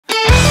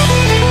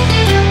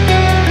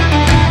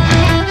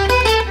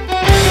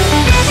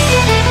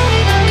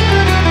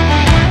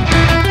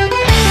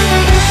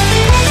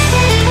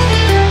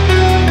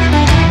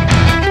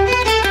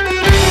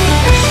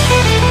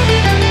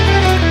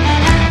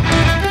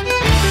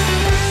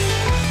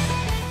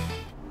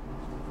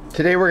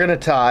Today we're going to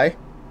tie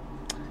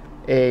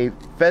a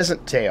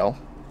pheasant tail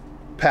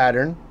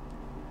pattern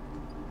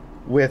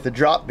with a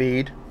drop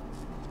bead,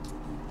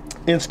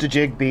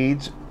 Insta-Jig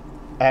beads,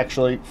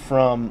 actually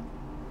from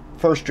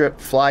First Drip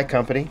Fly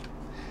Company.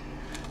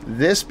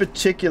 This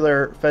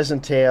particular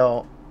pheasant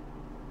tail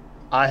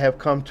I have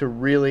come to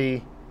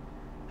really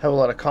have a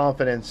lot of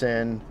confidence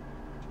in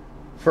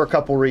for a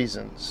couple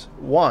reasons.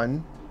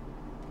 One,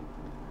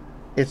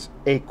 it's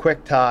a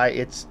quick tie,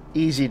 it's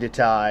easy to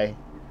tie.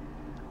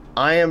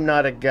 I am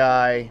not a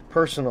guy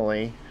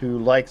personally who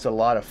likes a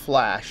lot of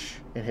flash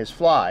in his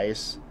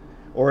flies,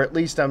 or at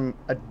least I'm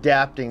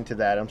adapting to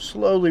that. I'm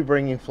slowly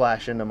bringing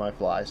flash into my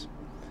flies.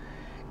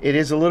 It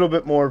is a little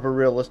bit more of a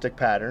realistic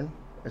pattern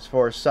as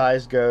far as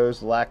size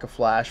goes, lack of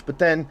flash, but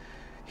then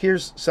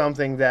here's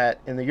something that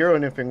in the Euro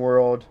nymphing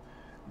world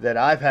that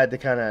I've had to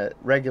kind of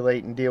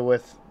regulate and deal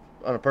with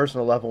on a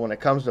personal level when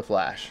it comes to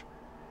flash.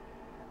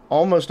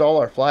 Almost all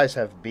our flies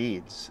have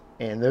beads,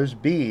 and those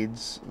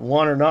beads,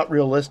 one, are not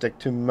realistic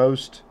to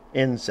most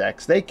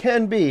insects. They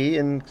can be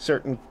in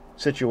certain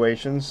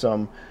situations,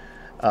 some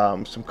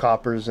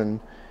coppers and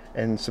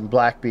some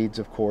black beads,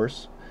 of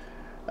course.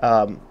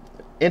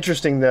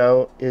 Interesting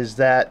though is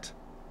that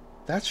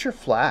that's your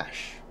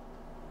flash.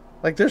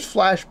 Like, there's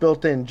flash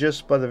built in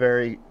just by the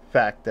very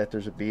fact that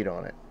there's a bead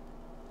on it.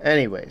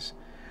 Anyways,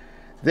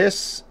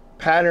 this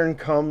pattern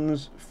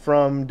comes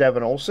from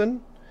Devon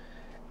Olson.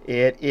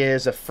 It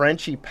is a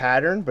Frenchie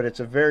pattern, but it's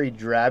a very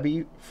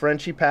drabby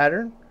Frenchie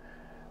pattern.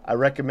 I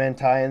recommend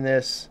tying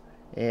this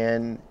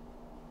in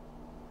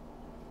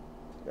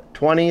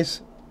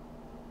 20s,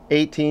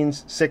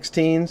 18s,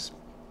 16s.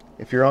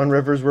 If you're on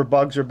rivers where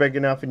bugs are big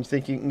enough and you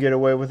think you can get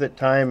away with it,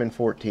 tie them in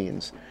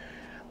 14s.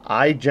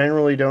 I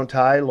generally don't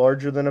tie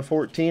larger than a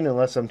 14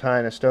 unless I'm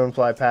tying a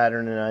stonefly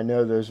pattern and I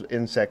know those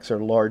insects are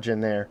large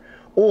in there,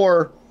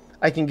 or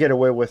I can get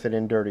away with it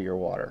in dirtier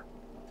water.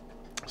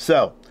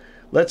 So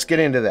let's get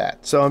into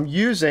that. So I'm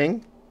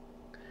using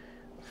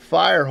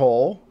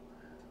Firehole.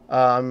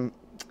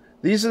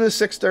 These are the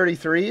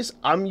 633s.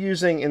 I'm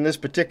using, in this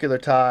particular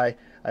tie,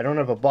 I don't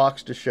have a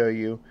box to show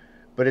you,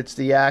 but it's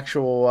the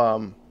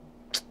actual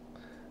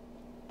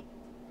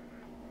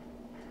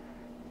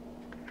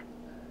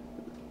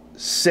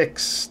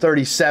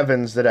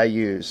 637s that I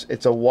use.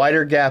 It's a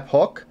wider gap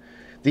hook.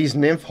 These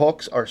nymph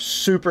hooks are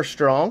super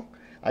strong.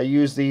 I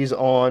use these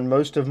on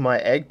most of my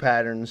egg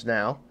patterns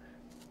now.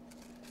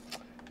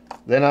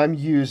 Then I'm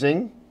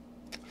using,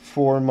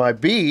 for my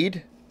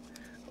bead,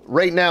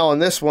 right now on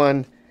this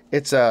one,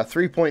 it's a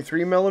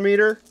 3.3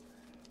 millimeter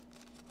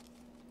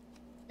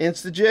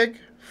Insta-Jig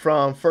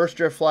from First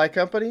Drip Fly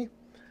Company.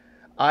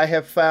 I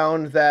have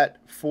found that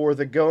for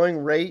the going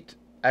rate,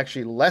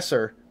 actually less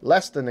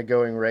than the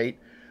going rate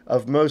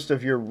of most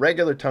of your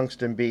regular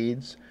tungsten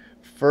beads,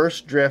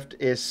 First Drift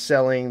is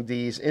selling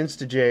these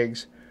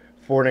Insta-Jigs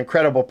for an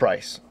incredible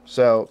price.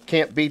 So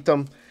can't beat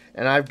them,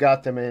 and I've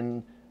got them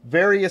in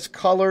various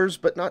colors,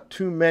 but not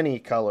too many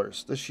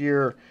colors. This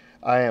year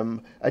I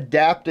am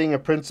adapting a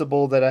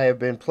principle that I have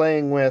been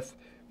playing with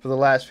for the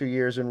last few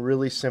years and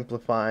really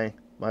simplifying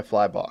my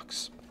fly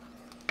box.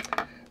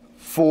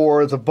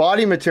 For the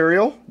body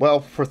material,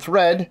 well, for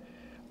thread,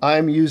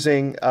 I'm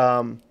using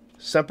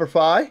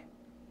Semperfi.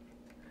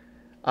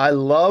 I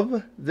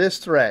love this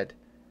thread.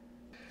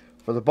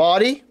 For the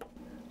body,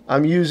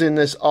 I'm using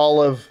this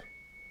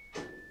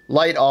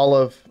light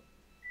olive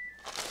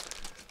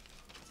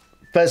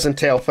pheasant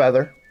tail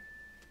feather.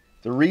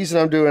 The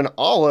reason I'm doing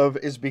olive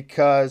is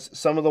because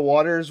some of the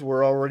waters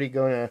we're already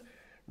going to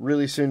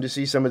really soon to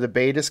see some of the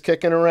betas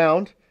kicking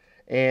around,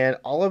 and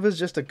olive is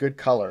just a good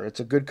color. It's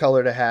a good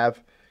color to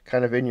have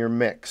kind of in your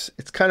mix.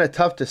 It's kind of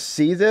tough to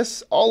see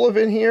this olive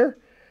in here.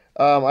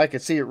 I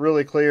could see it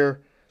really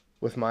clear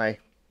with my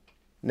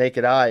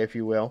naked eye, if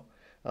you will,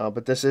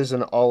 but this is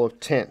an olive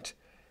tint.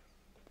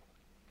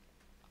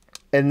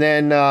 And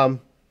then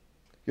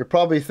you're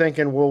probably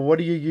thinking, well, what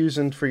are you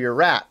using for your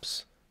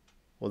wraps?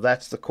 Well,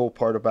 that's the cool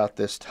part about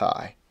this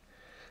tie.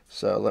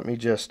 So let me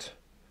just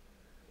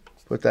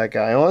put that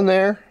guy on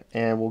there,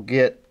 and we'll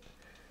get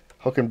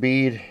hook and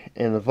bead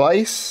in the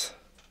vise,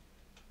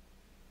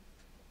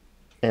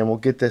 and we'll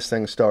get this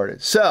thing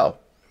started. So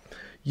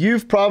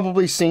you've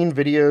probably seen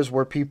videos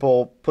where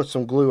people put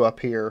some glue up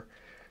here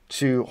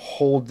to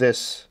hold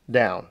this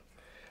down.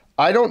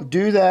 I don't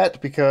do that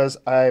because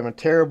I'm a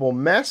terrible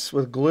mess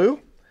with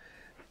glue.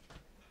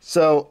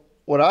 So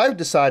what I've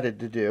decided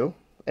to do,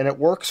 and it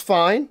works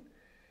fine,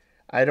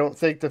 I don't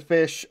think the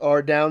fish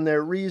are down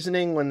there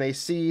reasoning when they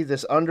see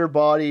this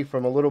underbody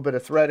from a little bit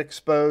of thread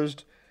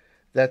exposed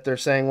that they're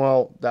saying,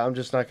 well, I'm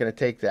just not going to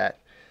take that.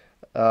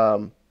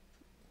 So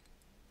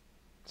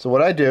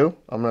what I do,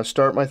 I'm going to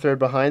start my thread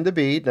behind the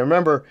bead. Now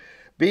remember,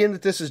 being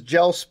that this is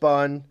gel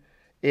spun,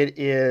 it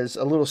is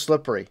a little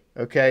slippery,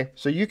 okay?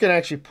 So you can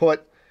actually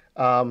put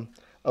a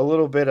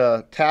little bit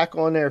of tack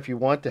on there if you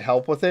want to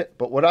help with it.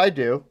 But what I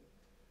do,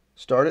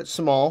 start it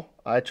small.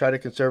 I try to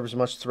conserve as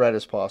much thread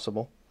as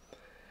possible.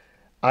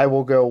 I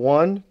will go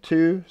 1,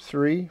 2,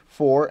 3,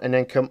 4, and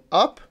then come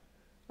up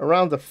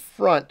around the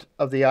front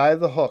of the eye of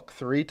the hook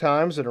 3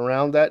 times and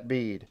around that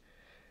bead.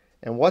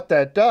 And what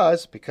that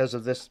does, because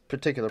of this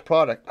particular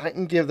product, I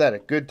can give that a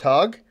good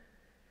tug,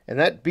 and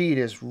that bead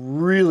is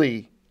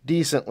really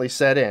decently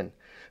set in.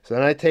 So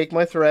then I take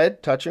my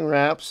thread, touching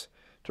wraps,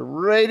 to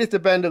right at the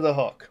bend of the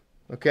hook,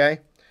 okay?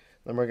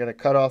 Then we're going to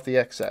cut off the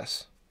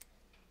excess.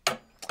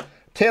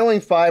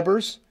 Tailing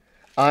fibers,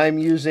 I'm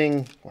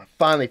using, I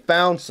finally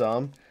found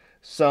some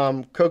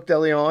Coke de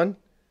Leon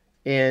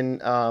in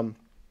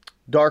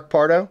dark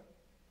Pardo.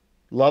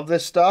 Love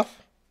this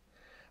stuff.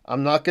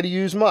 I'm not going to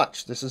use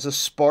much. This is a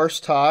sparse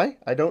tie.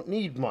 I don't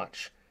need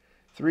much.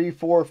 3,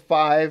 4,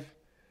 5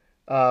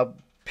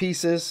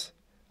 pieces,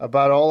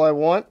 about all I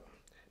want.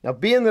 Now,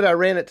 being that I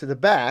ran it to the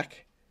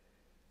back,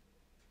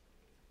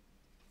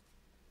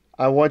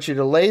 I want you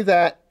to lay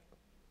that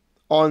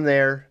on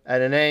there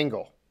at an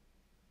angle.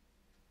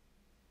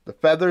 The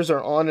feathers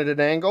are on at an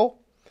angle.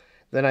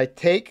 Then I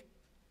take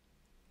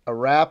a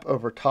wrap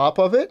over top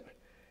of it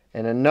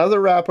and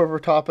another wrap over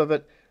top of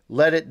it,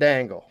 let it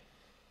dangle.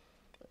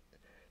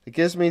 It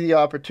gives me the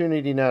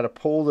opportunity now to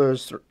pull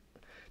those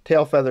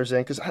tail feathers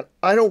in because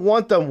I don't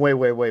want them way,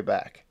 way, way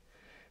back.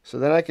 So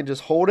then I can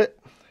just hold it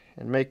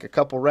and make a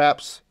couple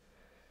wraps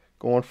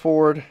going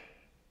forward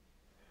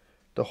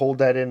to hold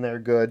that in there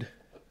good,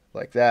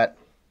 like that,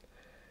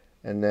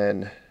 and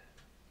then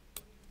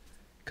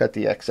cut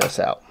the excess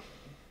out.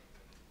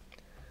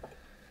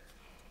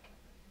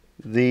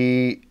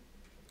 The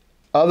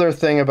other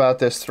thing about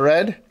this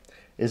thread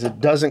is it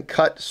doesn't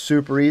cut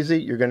super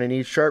easy. You're going to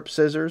need sharp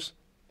scissors,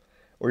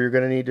 or you're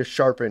going to need to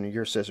sharpen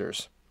your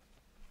scissors.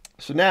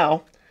 So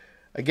now,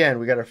 again,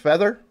 we got our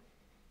feather.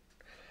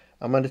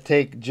 I'm going to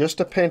take just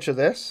a pinch of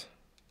this,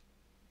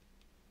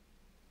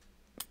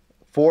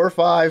 4 or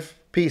 5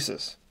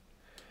 pieces.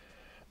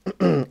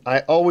 I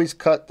always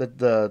cut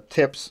the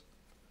tips.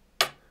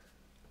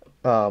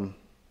 I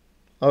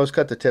always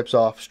cut the tips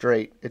off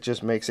straight. It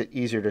just makes it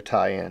easier to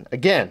tie in.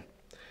 Again,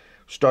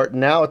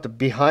 starting now at the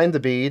behind the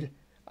bead,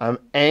 I'm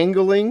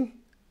angling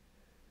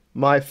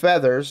my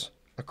feathers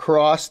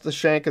across the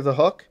shank of the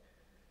hook,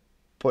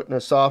 putting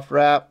a soft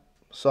wrap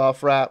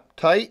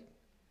tight,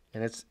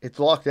 and it's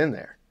locked in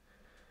there.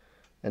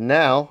 And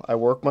now I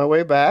work my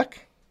way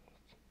back,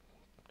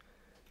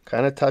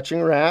 kind of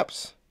touching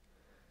wraps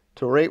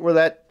to right where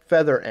that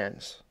feather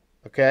ends,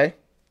 okay?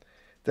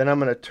 Then I'm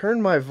going to turn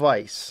my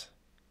vise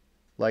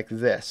like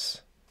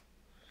this.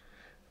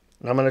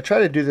 And I'm going to try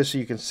to do this so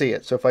you can see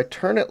it. So if I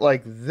turn it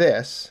like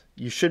this,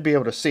 you should be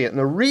able to see it. And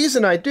the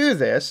reason I do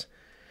this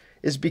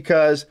is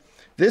because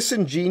this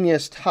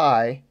ingenious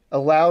tie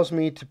allows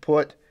me to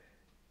put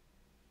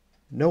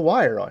no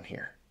wire on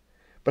here.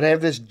 But I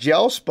have this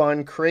gel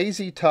spun,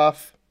 crazy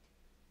tough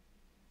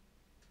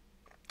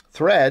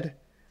thread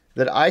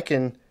that I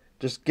can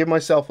just give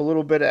myself a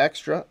little bit of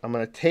extra. I'm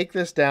going to take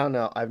this down.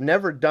 Now, I've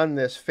never done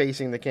this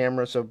facing the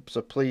camera, so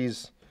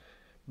please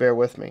bear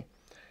with me.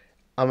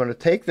 I'm going to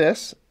take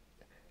this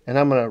and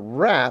I'm going to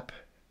wrap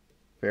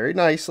very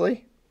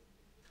nicely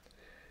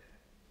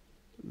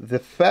the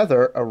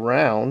feather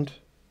around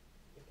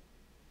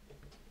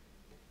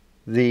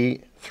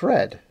the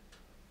thread.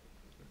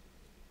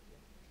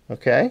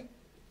 Okay?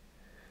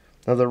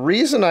 Now, the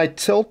reason I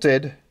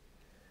tilted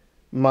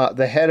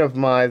the head of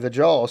the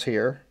jaws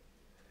here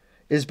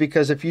is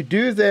because if you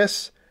do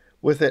this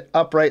with it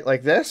upright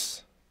like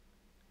this,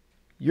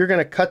 you're going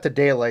to cut the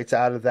daylights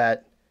out of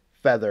that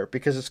feather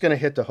because it's going to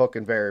hit the hook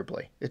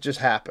invariably. It just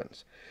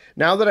happens.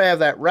 Now that I have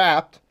that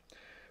wrapped,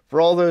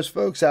 for all those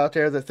folks out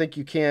there that think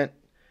you can't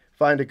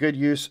find a good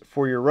use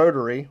for your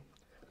rotary,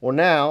 well,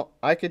 now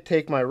I could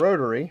take my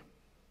rotary,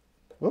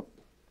 whoop,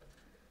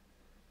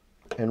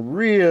 and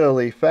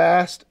really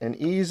fast and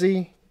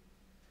easy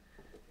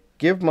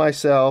give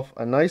myself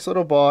a nice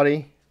little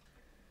body,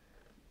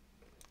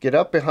 get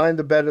up behind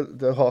the bed of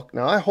the hook.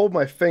 Now I hold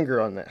my finger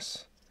on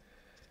this,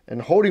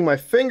 and holding my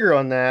finger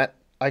on that,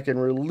 I can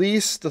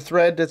release the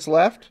thread that's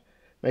left,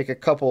 make a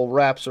couple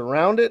wraps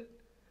around it,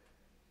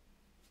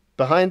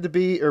 behind the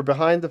bead or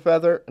behind the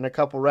feather, and a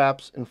couple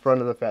wraps in front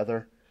of the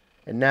feather.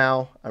 And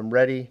now I'm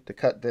ready to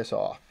cut this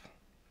off,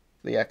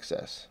 the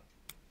excess.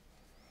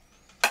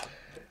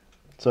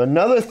 So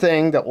another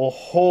thing that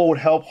will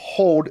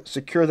help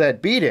secure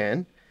that bead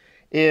in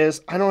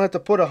is I don't have to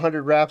put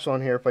 100 wraps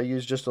on here if I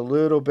use just a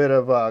little bit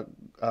of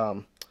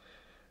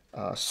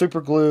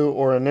super glue,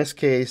 or in this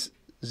case,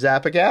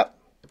 Zap-A-Gap.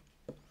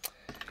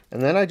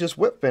 And then I just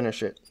whip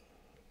finish it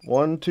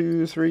 1,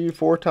 2, 3,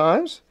 4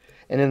 times.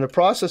 And in the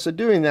process of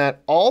doing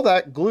that, all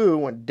that glue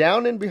went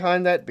down in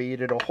behind that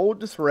bead. It'll hold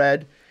the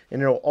thread,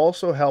 and it'll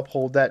also help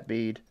hold that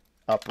bead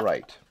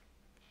upright.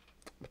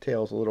 My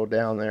tail's a little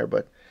down there,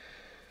 but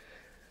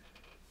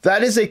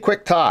that is a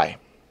quick tie.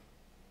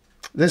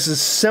 This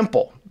is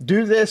simple.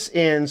 Do this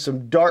in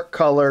some dark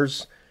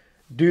colors.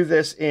 Do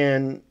this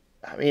in,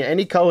 I mean,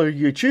 any color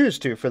you choose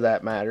to, for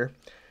that matter.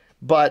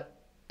 But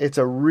it's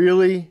a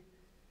really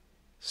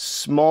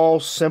small,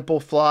 simple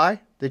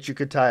fly that you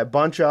could tie a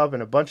bunch of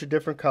in a bunch of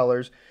different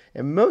colors.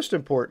 And most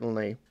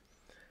importantly,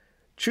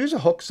 choose a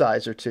hook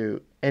size or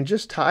two and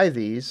just tie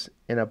these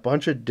in a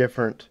bunch of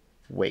different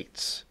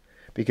weights.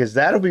 because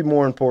that'll be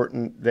more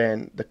important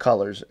than the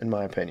colors, in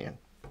my opinion.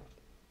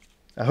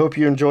 I hope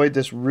you enjoyed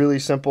this really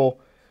simple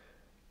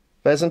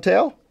pheasant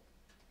tail.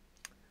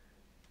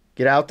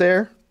 Get out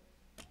there,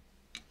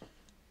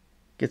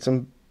 get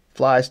some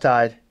flies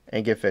tied,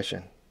 and get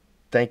fishing.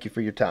 Thank you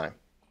for your time.